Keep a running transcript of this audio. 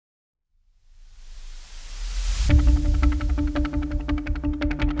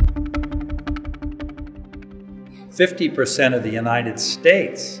50% of the United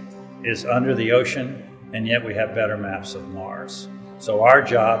States is under the ocean, and yet we have better maps of Mars. So our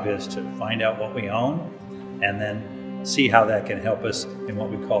job is to find out what we own and then see how that can help us in what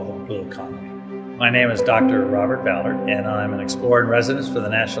we call the blue economy. My name is Dr. Robert Ballard, and I'm an explorer in residence for the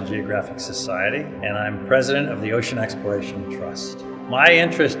National Geographic Society, and I'm president of the Ocean Exploration Trust. My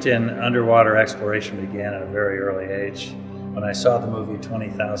interest in underwater exploration began at a very early age when I saw the movie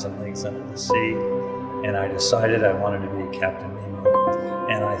 20,000 Leagues Under the Sea, and I decided I wanted to be Captain Nemo,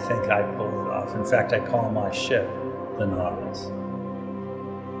 and I think I pulled it off. In fact, I call my ship the Nautilus.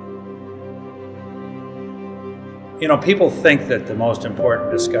 You know, people think that the most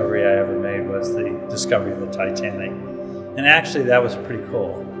important discovery I ever made was the discovery of the Titanic. And actually that was pretty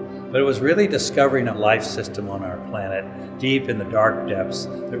cool. But it was really discovering a life system on our planet deep in the dark depths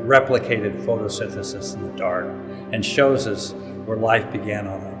that replicated photosynthesis in the dark and shows us where life began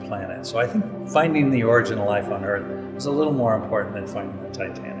on our planet. So I think finding the origin of life on Earth was a little more important than finding the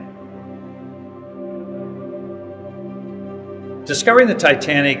Titanic. Discovering the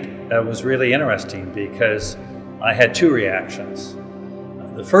Titanic was really interesting because I had two reactions.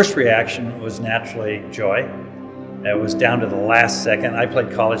 The first reaction was naturally joy. It was down to the last second. I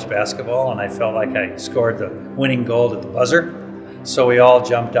played college basketball and I felt like I scored the winning goal at the buzzer. So we all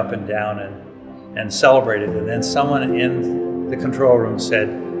jumped up and down and celebrated. And then someone in the control room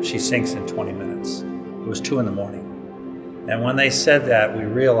said, "She sinks in 20 minutes." It was 2 in the morning. And when they said that, we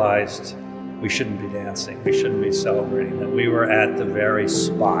realized we shouldn't be dancing. We shouldn't be celebrating, that we were at the very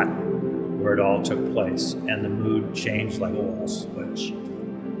spot where it all took place, and the mood changed like a wall switch.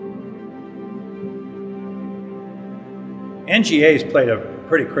 NGA's played a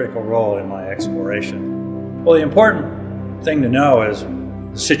pretty critical role in my exploration. Well, the important thing to know is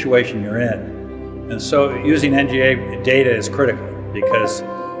the situation you're in. And so using NGA data is critical because,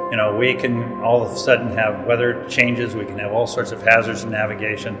 you know, we can all of a sudden have weather changes, we can have all sorts of hazards in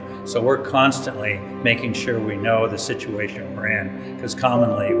navigation. So we're constantly making sure we know the situation we're in, because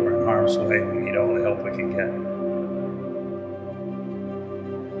commonly we're in harm's way and we need all the help we can get.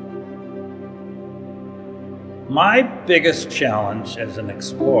 My biggest challenge as an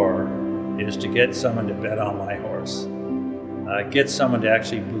explorer is to get someone to bet on my horse. Get someone to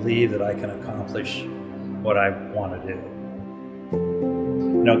actually believe that I can accomplish what I want to do.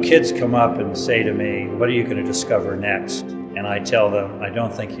 You know, kids come up and say to me, "What are you going to discover next?" And I tell them, "I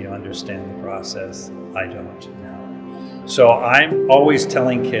don't think you understand the process. I don't know." So I'm always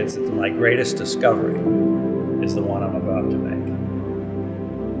telling kids that my greatest discovery is the one I'm about to make.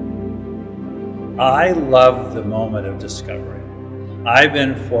 I love the moment of discovery. I've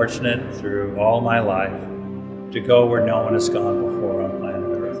been fortunate through all my life to go where no one has gone before on planet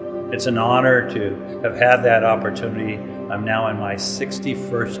Earth. It's an honor to have had that opportunity. I'm now in my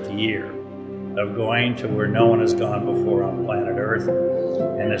 61st year of going to where no one has gone before on planet Earth.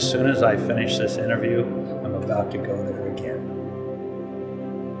 And as soon as I finish this interview, I'm about to go there again.